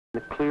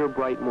clear,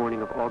 bright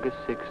morning of August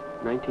 6,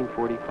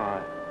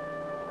 1945,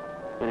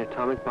 an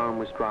atomic bomb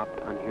was dropped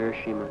on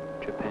Hiroshima,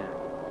 Japan.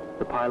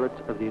 The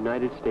pilots of the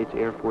United States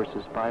Air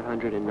Force's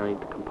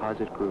 509th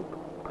Composite Group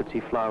could see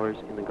flowers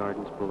in the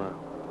gardens below.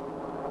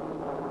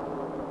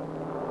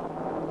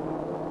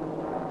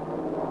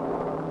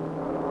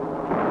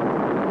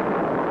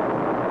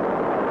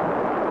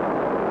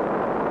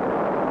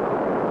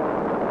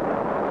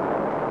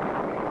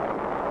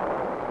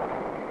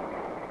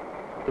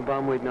 The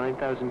bomb weighed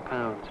 9,000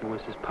 pounds and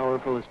was as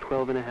powerful as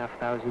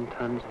 12,500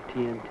 tons of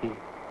TNT.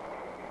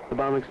 The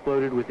bomb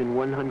exploded within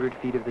 100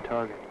 feet of the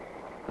target.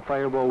 The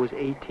fireball was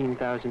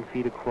 18,000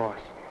 feet across.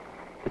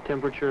 The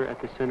temperature at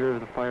the center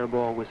of the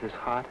fireball was as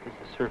hot as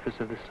the surface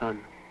of the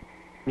sun.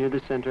 Near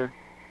the center,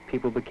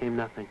 people became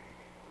nothing.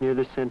 Near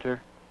the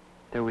center,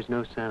 there was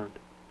no sound.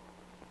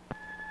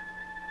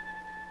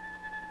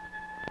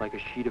 Like a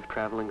sheet of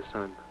traveling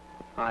sun,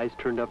 eyes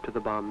turned up to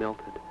the bomb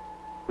melted.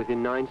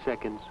 Within 9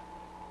 seconds,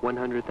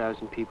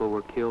 100,000 people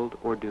were killed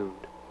or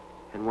doomed,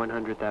 and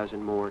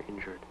 100,000 more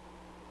injured.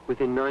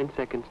 Within 9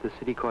 seconds, the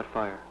city caught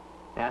fire.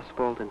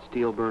 Asphalt and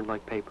steel burned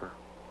like paper.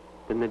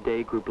 Then the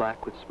day grew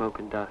black with smoke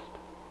and dust.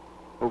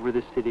 Over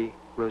the city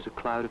rose a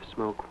cloud of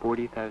smoke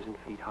 40,000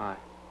 feet high.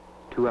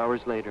 2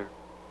 hours later,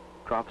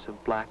 drops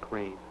of black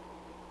rain,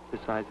 the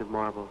size of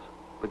marbles,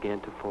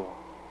 began to fall.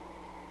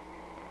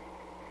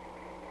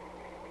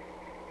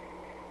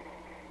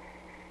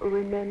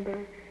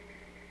 Remember,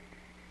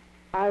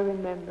 I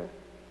remember.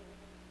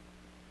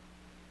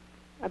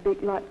 A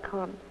big light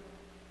comes,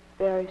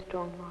 very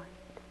strong light.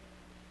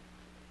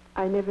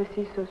 I never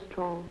see so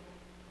strong.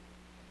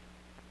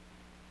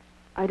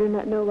 I do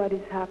not know what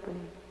is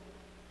happening.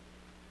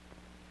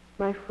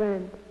 My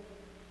friend,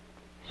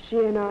 she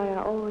and I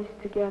are always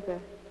together,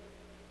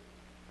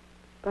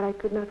 but I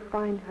could not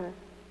find her.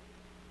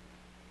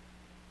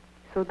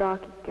 So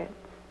dark it gets,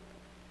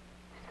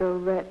 so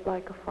red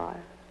like a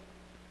fire.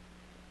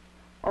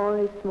 All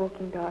is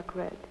smoking dark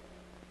red.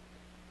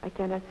 I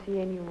cannot see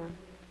anyone.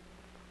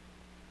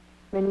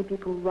 Many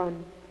people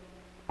run.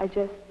 I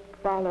just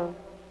follow.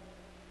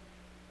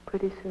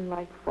 Pretty soon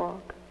like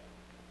fog,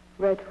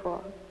 red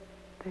fog,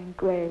 then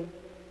gray,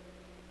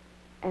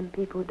 and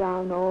people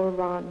down all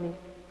around me.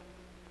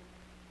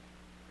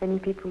 Many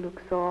people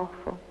look so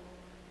awful.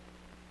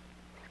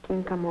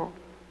 Skin come off,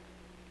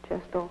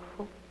 just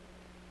awful.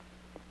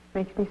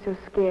 Makes me so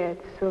scared,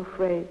 so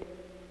afraid.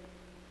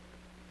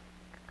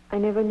 I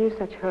never knew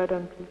such hurt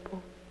on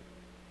people,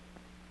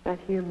 not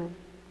human.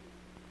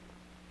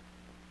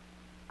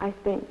 I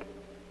think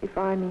if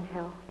I'm in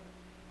hell,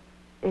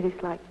 it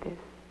is like this.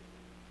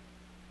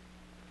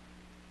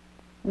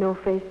 No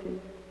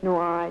faces, no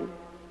eyes,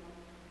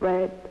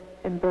 red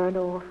and burned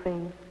over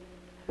things,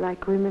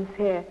 like women's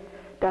hair,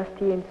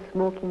 dusty and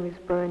smoking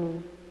with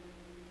burning.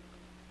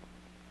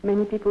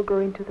 Many people go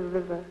into the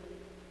river.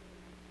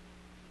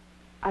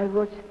 I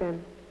watch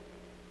them.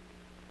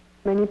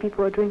 Many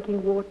people are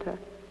drinking water,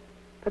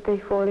 but they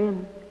fall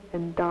in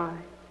and die,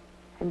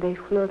 and they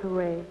float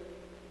away.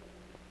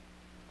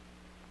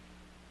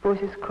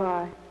 Voices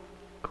cry,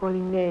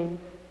 calling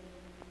names.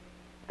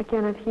 I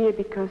cannot hear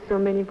because so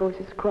many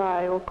voices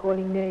cry or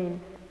calling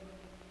names.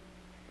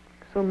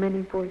 So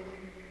many voices.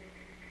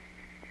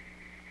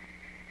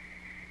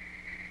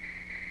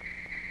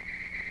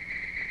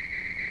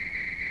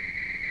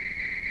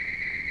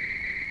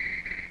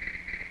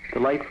 The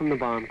light from the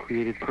bomb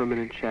created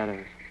permanent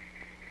shadows,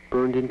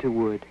 burned into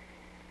wood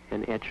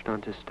and etched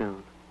onto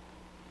stone.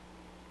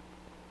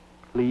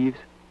 Leaves,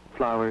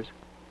 flowers,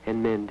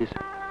 and men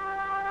disappeared.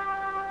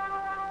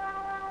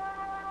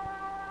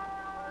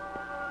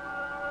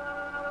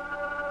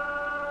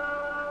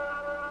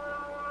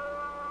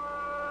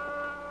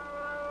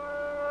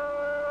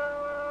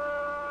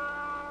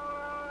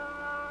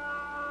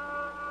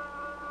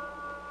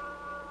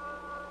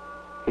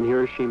 In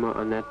Hiroshima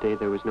on that day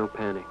there was no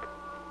panic,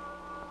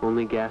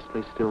 only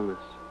ghastly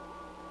stillness,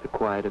 the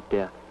quiet of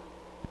death.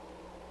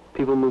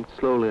 People moved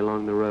slowly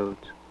along the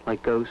roads,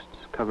 like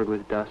ghosts covered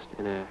with dust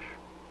and ash,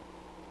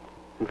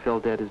 and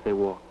fell dead as they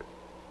walked.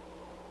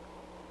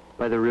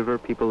 By the river,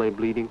 people lay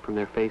bleeding from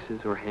their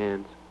faces or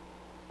hands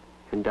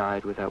and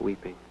died without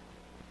weeping.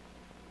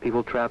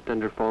 People trapped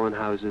under fallen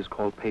houses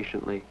called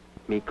patiently,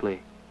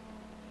 meekly,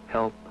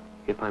 "Help,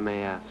 if I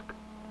may ask."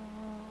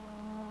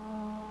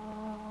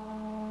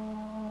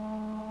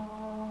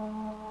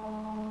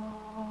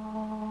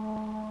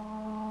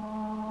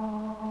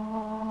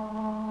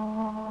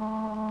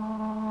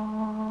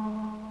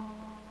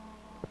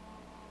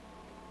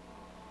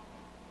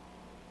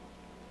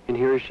 In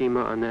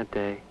Hiroshima on that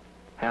day,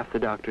 half the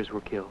doctors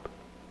were killed.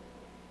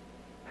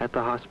 At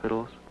the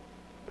hospitals,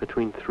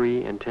 between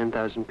 3,000 and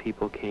 10,000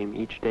 people came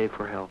each day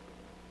for help.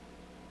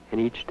 And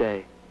each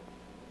day,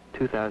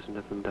 2,000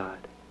 of them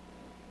died.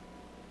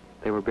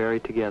 They were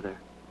buried together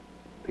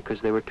because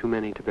they were too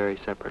many to bury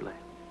separately.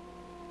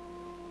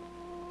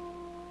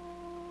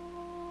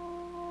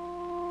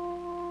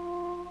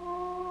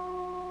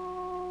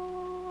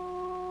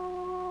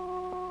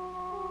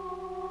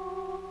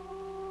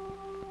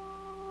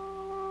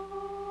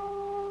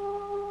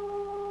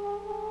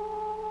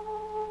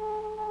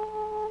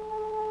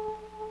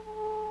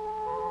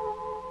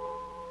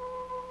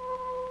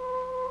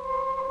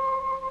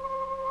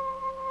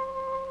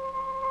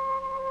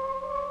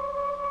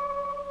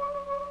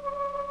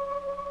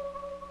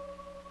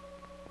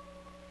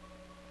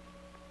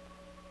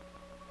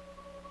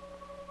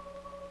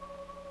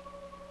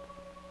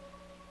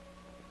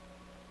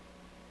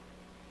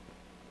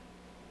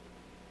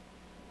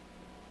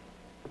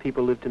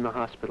 people lived in the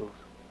hospitals.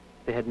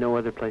 They had no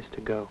other place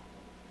to go.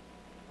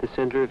 The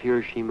center of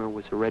Hiroshima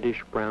was a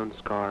reddish-brown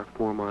scar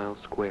 4 miles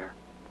square.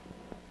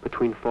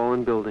 Between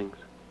fallen buildings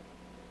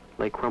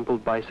lay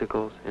crumpled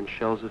bicycles and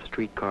shells of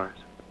streetcars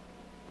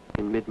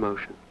in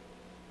mid-motion.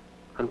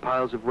 On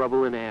piles of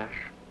rubble and ash,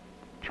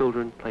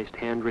 children placed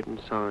handwritten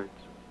signs.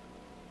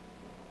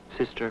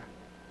 "Sister,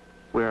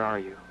 where are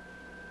you?"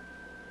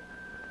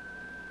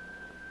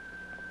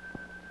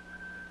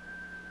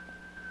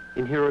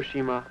 In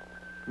Hiroshima,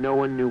 no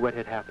one knew what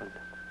had happened.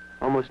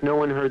 Almost no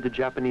one heard the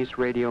Japanese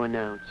radio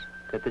announce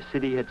that the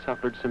city had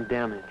suffered some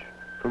damage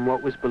from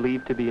what was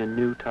believed to be a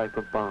new type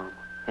of bomb,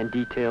 and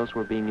details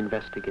were being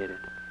investigated.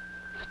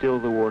 Still,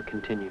 the war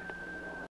continued.